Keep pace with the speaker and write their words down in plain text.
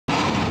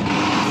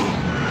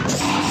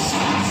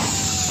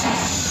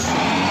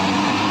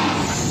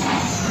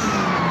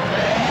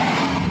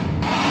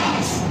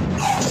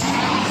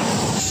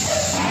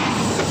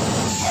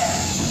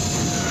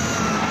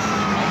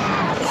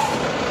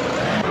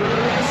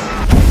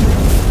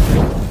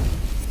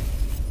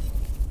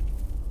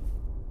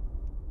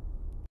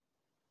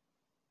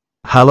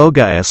Halo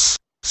guys,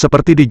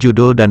 seperti di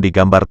judul dan di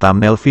gambar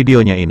thumbnail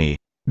videonya ini,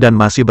 dan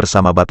masih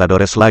bersama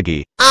Batadores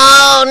lagi.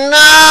 Oh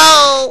no!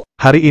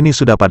 Hari ini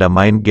sudah pada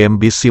main game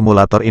bis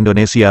simulator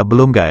Indonesia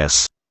belum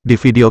guys? Di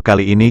video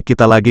kali ini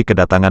kita lagi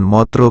kedatangan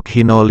mod truk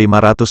Hino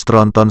 500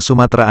 Tronton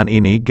Sumatraan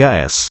ini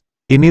guys.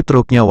 Ini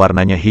truknya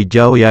warnanya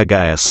hijau ya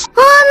guys.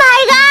 Oh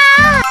my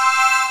god!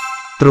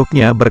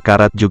 Truknya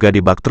berkarat juga di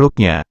bak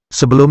truknya.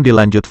 Sebelum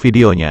dilanjut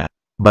videonya,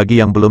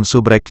 bagi yang belum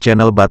subrek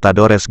channel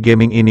Batadores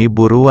Gaming ini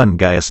buruan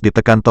guys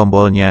ditekan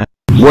tombolnya.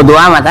 Bodo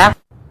amat ah.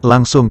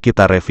 Langsung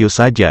kita review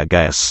saja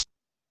guys.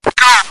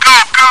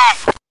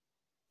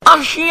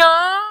 Asia!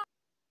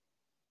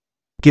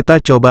 Kita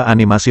coba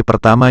animasi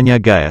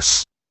pertamanya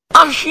guys.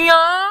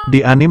 Asia!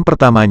 Di anim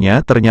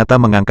pertamanya ternyata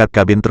mengangkat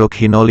kabin truk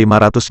Hino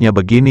 500-nya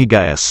begini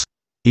guys.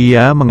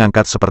 Iya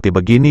mengangkat seperti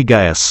begini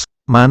guys.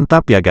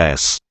 Mantap ya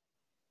guys.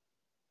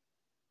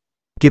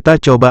 Kita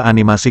coba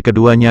animasi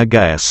keduanya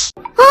guys.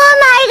 Oh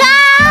my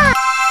god!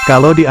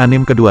 Kalau di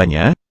anim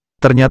keduanya,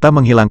 ternyata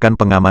menghilangkan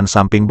pengaman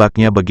samping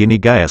baknya begini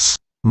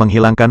guys.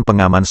 Menghilangkan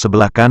pengaman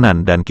sebelah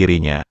kanan dan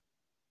kirinya.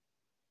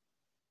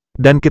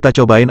 Dan kita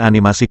cobain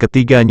animasi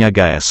ketiganya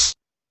guys.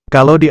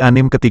 Kalau di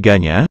anim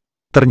ketiganya,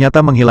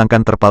 ternyata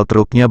menghilangkan terpal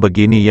truknya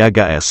begini ya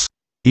guys.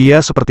 Iya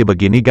seperti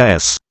begini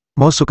guys.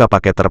 Mau suka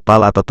pakai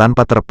terpal atau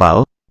tanpa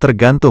terpal,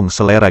 tergantung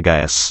selera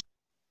guys.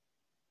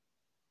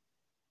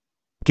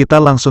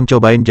 Kita langsung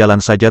cobain jalan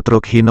saja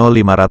truk Hino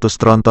 500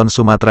 Tronton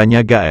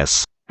Sumatranya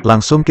guys.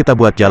 Langsung kita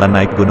buat jalan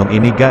naik gunung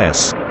ini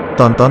guys.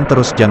 Tonton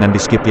terus jangan di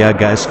skip ya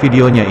guys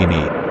videonya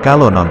ini,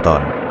 kalau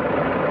nonton.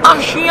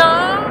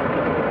 Asia!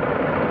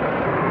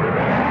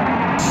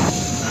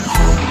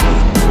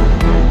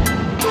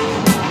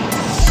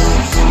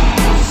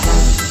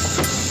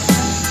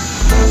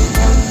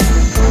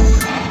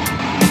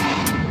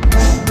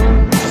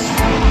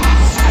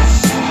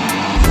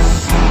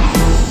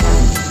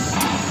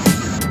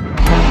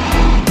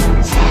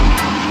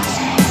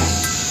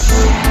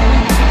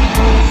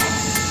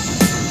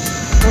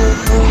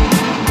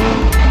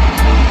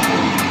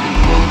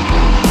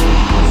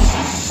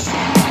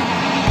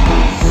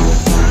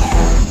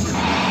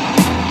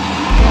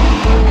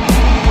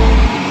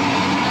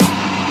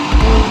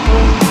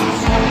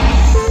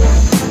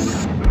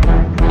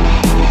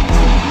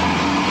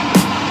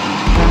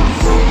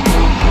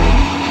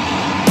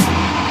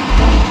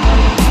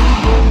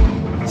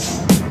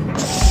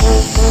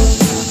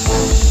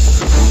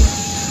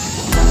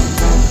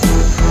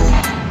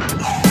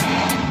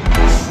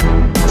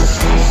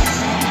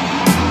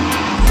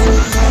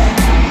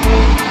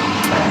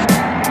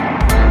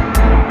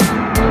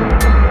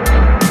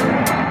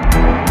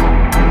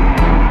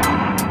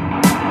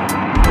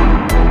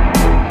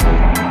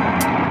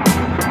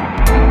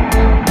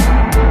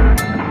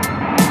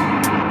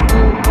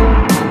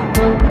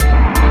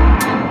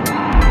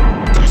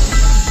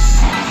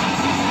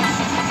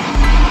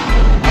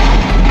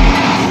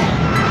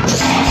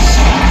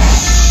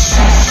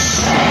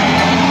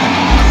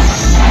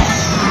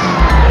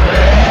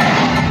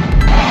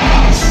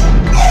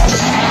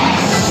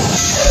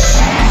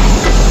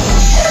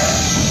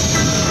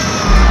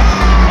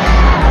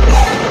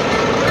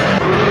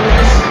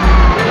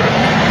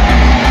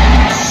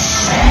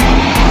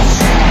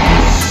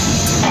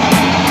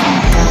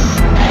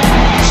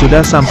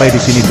 Sudah sampai di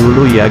sini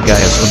dulu ya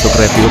guys untuk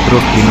review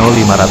truk Hino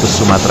 500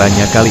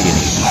 Sumatranya kali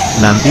ini.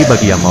 Nanti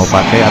bagi yang mau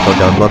pakai atau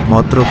download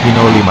mod truk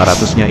Hino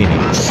 500-nya ini,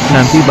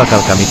 nanti bakal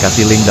kami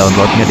kasih link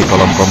downloadnya di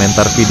kolom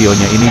komentar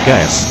videonya ini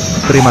guys.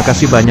 Terima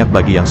kasih banyak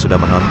bagi yang sudah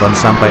menonton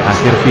sampai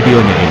akhir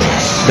videonya ini.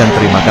 Dan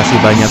terima kasih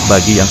banyak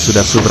bagi yang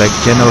sudah subrek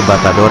channel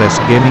Batadores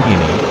Gaming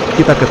ini.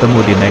 Kita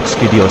ketemu di next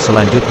video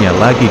selanjutnya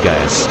lagi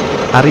guys.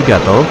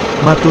 Arigato,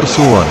 matur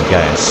suwon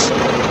guys.